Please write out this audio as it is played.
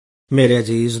मेरे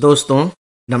अजीज दोस्तों,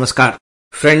 नमस्कार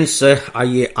फ्रेंड्स।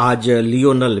 आइए आज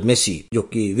लियोनेल मेसी, जो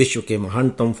कि विश्व के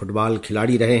महानतम फुटबॉल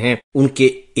खिलाड़ी रहे हैं, उनके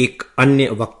एक अन्य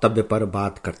वक्तव्य पर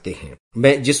बात करते हैं।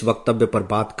 मैं जिस वक्तव्य पर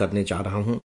बात करने जा रहा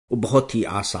हूं वो बहुत ही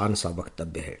आसान सा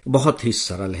वक्तव्य है, बहुत ही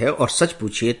सरल है और सच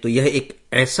पूछिए तो यह एक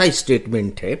ऐसा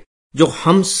स्टेटमेंट है जो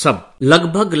हम सब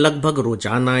लगभग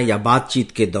रोजाना या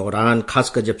बातचीत के दौरान,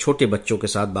 खासकर जब छोटे बच्चों के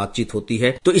साथ बातचीत होती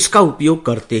है तो इसका उपयोग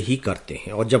करते ही करते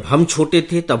हैं। और जब हम छोटे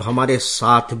थे तब हमारे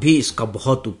साथ भी इसका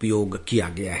बहुत उपयोग किया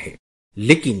गया है।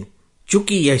 लेकिन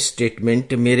चूंकि यह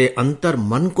स्टेटमेंट मेरे अंतर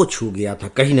मन को छू गया था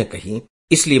कहीं न कहीं,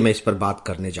 इसलिए मैं इस पर बात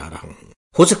करने जा रहा हूं।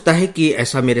 हो सकता है कि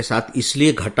ऐसा मेरे साथ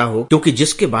इसलिए घटा हो क्योंकि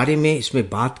जिसके बारे में इसमें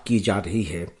बात की जा रही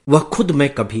है वह खुद मैं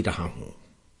कभी रहा हूं।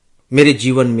 मेरे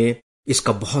जीवन में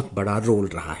इसका बहुत बड़ा रोल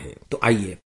रहा है। तो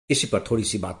आइए इसी पर थोड़ी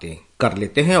सी बातें कर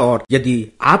लेते हैं। और यदि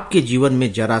आपके जीवन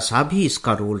में जरा सा भी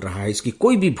इसका रोल रहा है, इसकी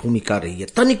कोई भी भूमिका रही है,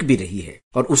 तनिक भी रही है,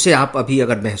 और उसे आप अभी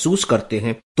अगर महसूस करते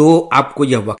हैं तो आपको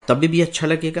यह वक्तव्य भी अच्छा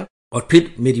लगेगा और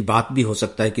फिर मेरी बात भी हो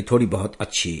सकता है कि थोड़ी बहुत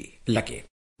अच्छी लगे।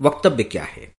 वक्तव्य क्या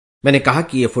है? मैंने कहा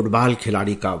कि यह फुटबॉल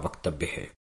खिलाड़ी का वक्तव्य है।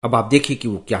 अब आप देखिए कि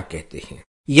वो क्या कहते हैं।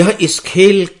 यह इस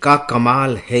खेल का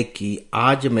कमाल है कि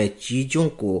आज मैं चीजों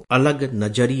को अलग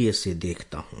नजरिए से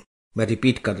देखता हूं। मैं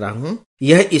रिपीट कर रहा हूं,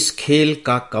 यह इस खेल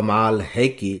का कमाल है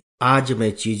कि आज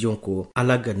मैं चीजों को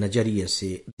अलग नजरिए से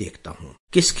देखता हूं।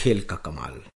 किस खेल का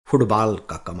कमाल? फुटबॉल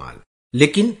का कमाल।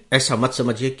 लेकिन ऐसा मत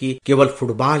समझिए कि केवल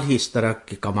फुटबॉल ही इस तरह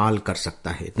के कमाल कर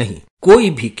सकता है। नहीं, कोई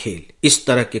भी खेल इस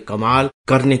तरह के कमाल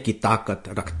करने की ताकत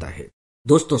रखता है।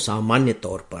 दोस्तों, सामान्य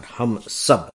तौर पर हम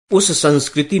सब उस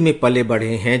संस्कृति में पले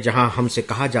बढ़े हैं जहां हमसे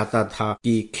कहा जाता था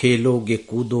कि खेलोगे,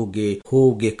 कूदोगे,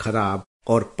 होगे खराब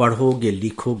और पढ़ोगे,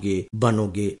 लिखोगे,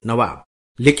 बनोगे नवाब।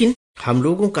 लेकिन हम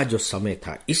लोगों का जो समय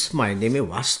था इस मायने में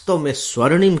वास्तव में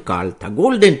स्वर्णिम काल था,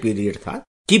 गोल्डन पीरियड था,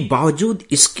 कि बावजूद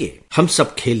इसके हम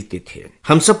सब खेलते थे।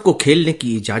 हम सबको खेलने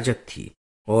की इजाजत थी।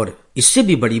 और इससे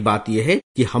भी बड़ी बात यह है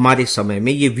कि हमारे समय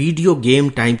में ये वीडियो गेम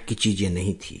टाइप की चीजें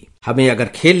नहीं थी। हमें अगर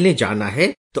खेलने जाना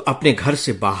है तो अपने घर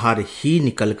से बाहर ही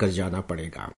निकल कर जाना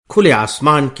पड़ेगा, खुले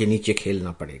आसमान के नीचे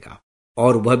खेलना पड़ेगा,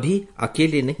 और वह भी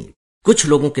अकेले नहीं, कुछ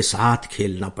लोगों के साथ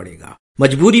खेलना पड़ेगा।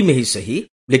 मजबूरी में ही सही,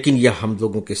 लेकिन यह हम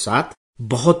लोगों के साथ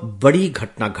बहुत बड़ी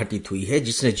घटना घटित हुई है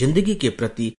जिसने जिंदगी के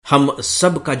प्रति हम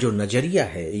सब का जो नजरिया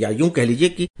है, या यूं कह लीजिए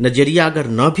कि नजरिया अगर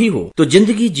न भी हो तो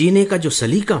जिंदगी जीने का जो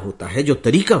सलीका होता है, जो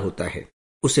तरीका होता है,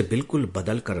 उसे बिल्कुल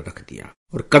बदल कर रख दिया।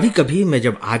 और कभी कभी मैं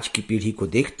जब आज की पीढ़ी को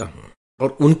देखता हूं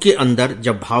और उनके अंदर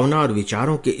जब भावना और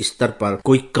विचारों के स्तर पर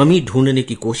कोई कमी ढूंढने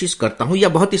की कोशिश करता हूं, या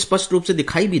बहुत स्पष्ट रूप से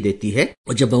दिखाई भी देती है,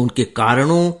 और जब मैं उनके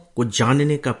कारणों को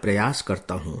जानने का प्रयास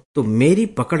करता हूं तो मेरी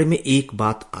पकड़ में एक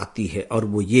बात आती है, और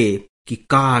वो ये कि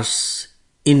काश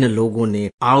इन लोगों ने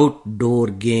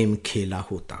आउटडोर गेम खेला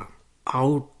होता।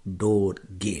 आउटडोर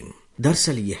गेम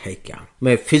दरअसल ये है क्या?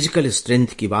 मैं फिजिकल स्ट्रेंथ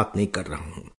की बात नहीं कर रहा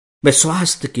हूं, मैं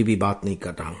स्वास्थ्य की भी बात नहीं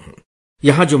कर रहा हूं।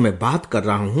 यहां जो मैं बात कर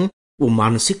रहा हूं वो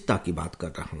मानसिकता की बात कर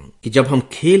रहा हूं कि जब हम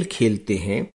खेल खेलते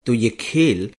हैं तो ये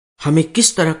खेल हमें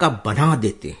किस तरह का बना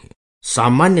देते हैं।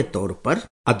 सामान्य तौर पर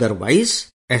अदरवाइज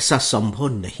ऐसा संभव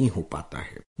नहीं हो पाता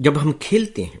है। जब हम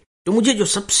खेलते हैं तो मुझे जो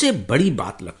सबसे बड़ी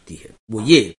बात लगती है वो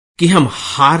ये कि हम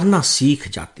हारना सीख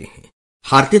जाते हैं।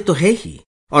 हारते तो है ही,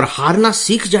 और हारना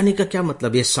सीख जाने का क्या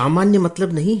मतलब? ये सामान्य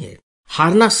मतलब नहीं है।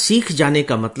 हारना सीख जाने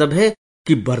का मतलब है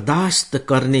कि बर्दाश्त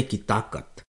करने की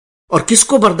ताकत। और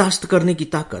किसको बर्दाश्त करने की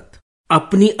ताकत?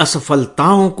 अपनी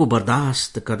असफलताओं को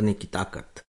बर्दाश्त करने की ताकत।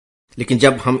 लेकिन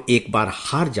जब हम एक बार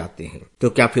हार जाते हैं तो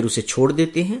क्या फिर उसे छोड़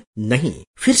देते हैं? नहीं,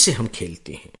 फिर से हम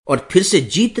खेलते हैं और फिर से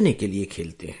जीतने के लिए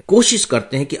खेलते हैं। कोशिश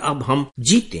करते हैं कि अब हम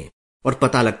जीतें, और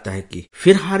पता लगता है कि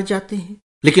फिर हार जाते हैं।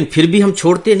 लेकिन फिर भी हम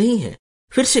छोड़ते नहीं हैं,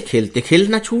 फिर से खेलते।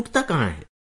 खेलना छूटता कहां है?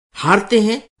 हारते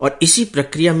हैं और इसी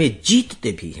प्रक्रिया में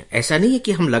जीतते भी हैं। ऐसा नहीं है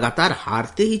कि हम लगातार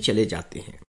हारते ही चले जाते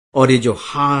हैं। और ये जो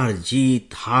हार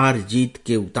जीत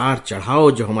के उतार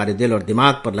चढ़ाव जो हमारे दिल और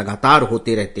दिमाग पर लगातार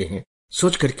होते रहते हैं,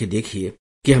 सोच करके देखिए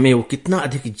कि हमें वो कितना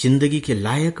अधिक जिंदगी के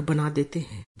लायक बना देते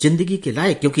हैं। जिंदगी के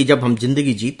लायक, क्योंकि जब हम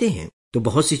जिंदगी जीते हैं तो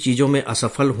बहुत सी चीजों में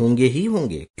असफल होंगे ही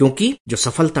होंगे, क्योंकि जो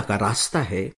सफलता का रास्ता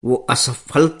है वो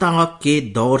असफलता के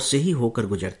दौर से ही होकर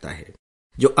गुजरता है।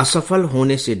 जो असफल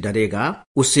होने से डरेगा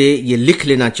उसे ये लिख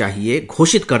लेना चाहिए,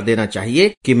 घोषित कर देना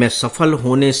चाहिए कि मैं सफल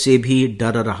होने से भी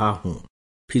डर रहा हूं।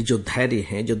 फिर जो धैर्य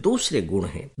है, जो दूसरे गुण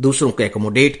हैं, दूसरों को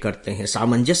एकोमोडेट करते हैं,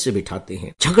 सामंजस्य बिठाते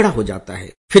हैं, झगड़ा हो जाता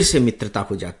है, फिर से मित्रता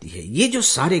हो जाती है। ये जो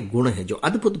सारे गुण हैं, जो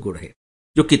अद्भुत गुण हैं,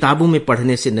 जो किताबों में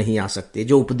पढ़ने से नहीं आ सकते,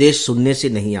 जो उपदेश सुनने से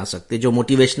नहीं आ सकते, जो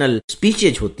मोटिवेशनल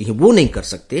स्पीचेज होती हैं वो नहीं कर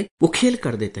सकते, वो खेल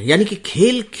कर देते हैं। यानी कि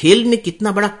खेल में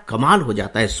कितना बड़ा कमाल हो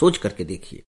जाता है, सोच करके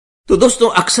देखिए। तो दोस्तों,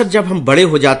 अक्सर जब हम बड़े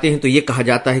हो जाते हैं तो ये कहा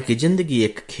जाता है कि जिंदगी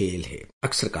एक खेल है।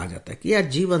 अक्सर कहा जाता है कि यार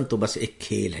जीवन तो बस एक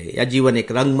खेल है, या जीवन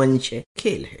एक रंगमंच है,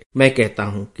 खेल है। मैं कहता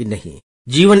हूं कि नहीं,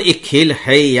 जीवन एक खेल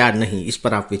है या नहीं इस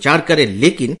पर आप विचार करें,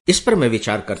 लेकिन इस पर मैं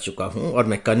विचार कर चुका हूं और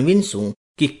मैं कन्विंस हूं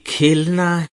कि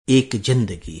खेलना एक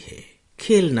जिंदगी है।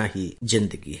 खेलना ही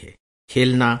जिंदगी है।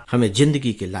 खेलना हमें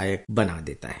जिंदगी के लायक बना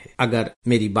देता है। अगर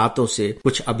मेरी बातों से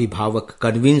कुछ अभिभावक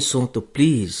कन्विंस हो तो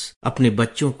प्लीज अपने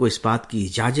बच्चों को इस बात की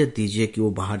इजाजत दीजिए कि वो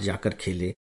बाहर जाकर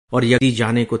खेले, और यदि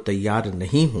जाने को तैयार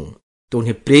नहीं हो तो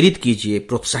उन्हें प्रेरित कीजिए,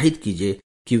 प्रोत्साहित कीजिए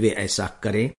कि वे ऐसा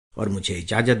करें। और मुझे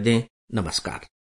इजाजत दें। नमस्कार।